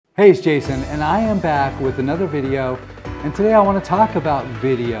Hey, it's Jason, and I am back with another video. And today I want to talk about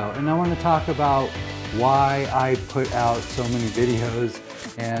video, and I want to talk about why I put out so many videos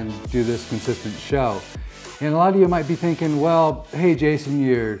and do this consistent show. And a lot of you might be thinking, well, hey, Jason,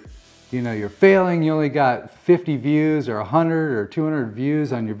 you're failing. You only got 50 views or 100 or 200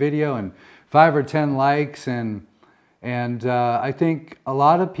 views on your video and 5 or 10 likes. And I think a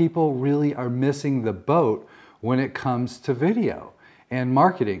lot of people really are missing the boat when it comes to video and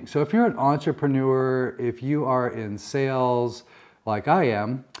marketing. So if you're an entrepreneur, if you are in sales like I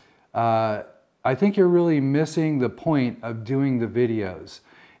am, I think you're really missing the point of doing the videos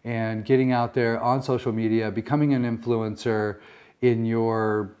and getting out there on social media, becoming an influencer in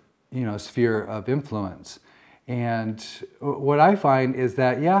your sphere of influence. And what I find is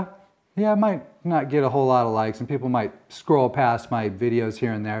that, I might not get a whole lot of likes and people might scroll past my videos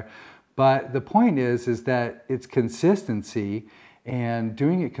here and there. But the point is that it's consistency, and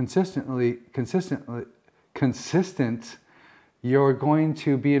doing it consistent, you're going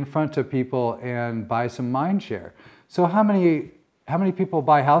to be in front of people and buy some mind share. So how many people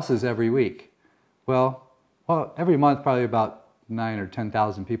buy houses every week? Well, every month probably about 9,000 or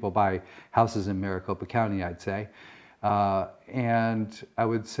 10,000 people buy houses in Maricopa County, I'd say. And I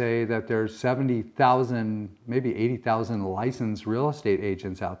would say that there's 70,000, maybe 80,000 licensed real estate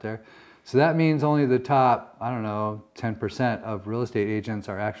agents out there. So that means only the top, 10% of real estate agents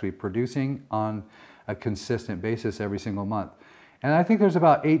are actually producing on a consistent basis every single month. And I think there's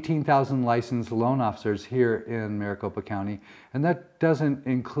about 18,000 licensed loan officers here in Maricopa County. And that doesn't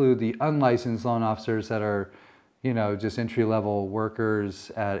include the unlicensed loan officers that are, just entry-level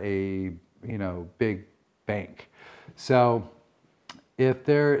workers at a, big bank. So if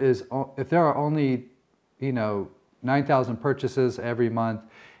there are only, 9,000 purchases every month,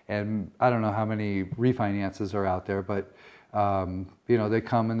 and I don't know how many refinances are out there, but they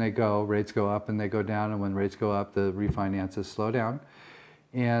come and they go. Rates go up and they go down, and when rates go up, the refinances slow down.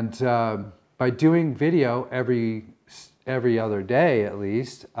 And by doing video every other day at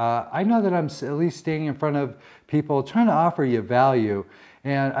least, I know that I'm at least staying in front of people, trying to offer you value.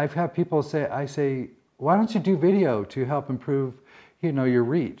 And I've had people say, why don't you do video to help improve your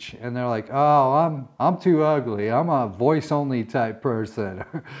reach? And they're like, oh, I'm too ugly. I'm a voice only type person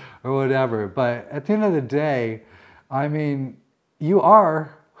or whatever. But at the end of the day, you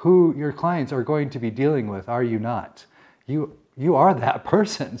are who your clients are going to be dealing with, are you not? You are that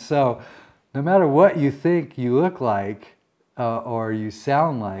person. So no matter what you think you look like or you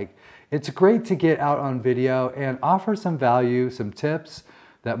sound like, it's great to get out on video and offer some value, some tips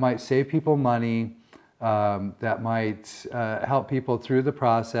that might save people money, that might help people through the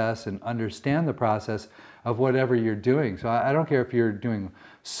process and understand the process of whatever you're doing. So I don't care if you're doing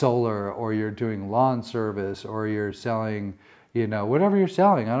solar or you're doing lawn service or you're selling, whatever you're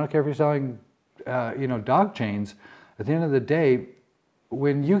selling. I don't care if you're selling, dog chains. At the end of the day,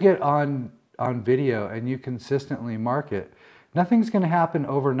 when you get on video and you consistently market, nothing's going to happen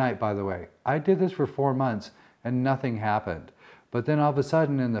overnight, by the way. I did this for 4 months and nothing happened. But then all of a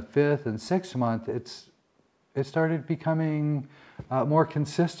sudden in the 5th and 6th month, it started becoming more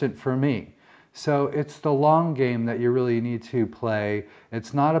consistent for me. So it's the long game that you really need to play.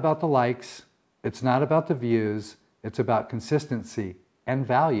 It's not about the likes. It's not about the views. It's about consistency and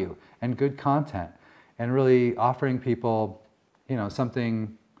value and good content and really offering people,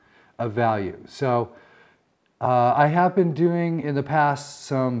 something of value. So I have been doing in the past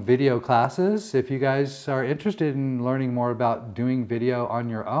some video classes. If you guys are interested in learning more about doing video on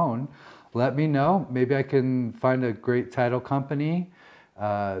your own, let me know. Maybe I can find a great title company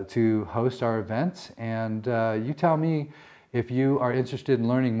to host our events. And you tell me if you are interested in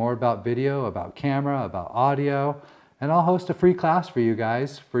learning more about video, about camera, about audio. And I'll host a free class for you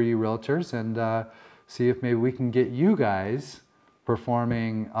guys, for you realtors, and see if maybe we can get you guys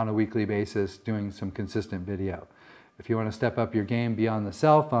performing on a weekly basis, doing some consistent video. If you want to step up your game beyond the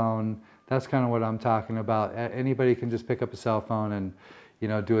cell phone, that's kind of what I'm talking about. Anybody can just pick up a cell phone and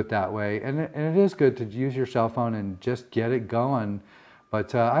do it that way. And it is good to use your cell phone and just get it going.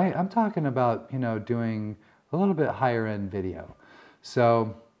 But I'm talking about, doing a little bit higher end video.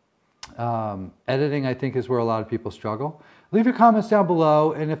 So editing, I think, is where a lot of people struggle. Leave your comments down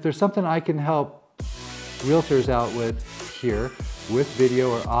below. And if there's something I can help realtors out with here, with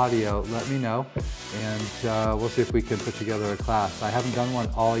video or audio, let me know. And we'll see if we can put together a class. I haven't done one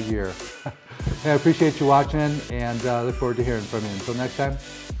all year. I appreciate you watching and look forward to hearing from you. Until next time.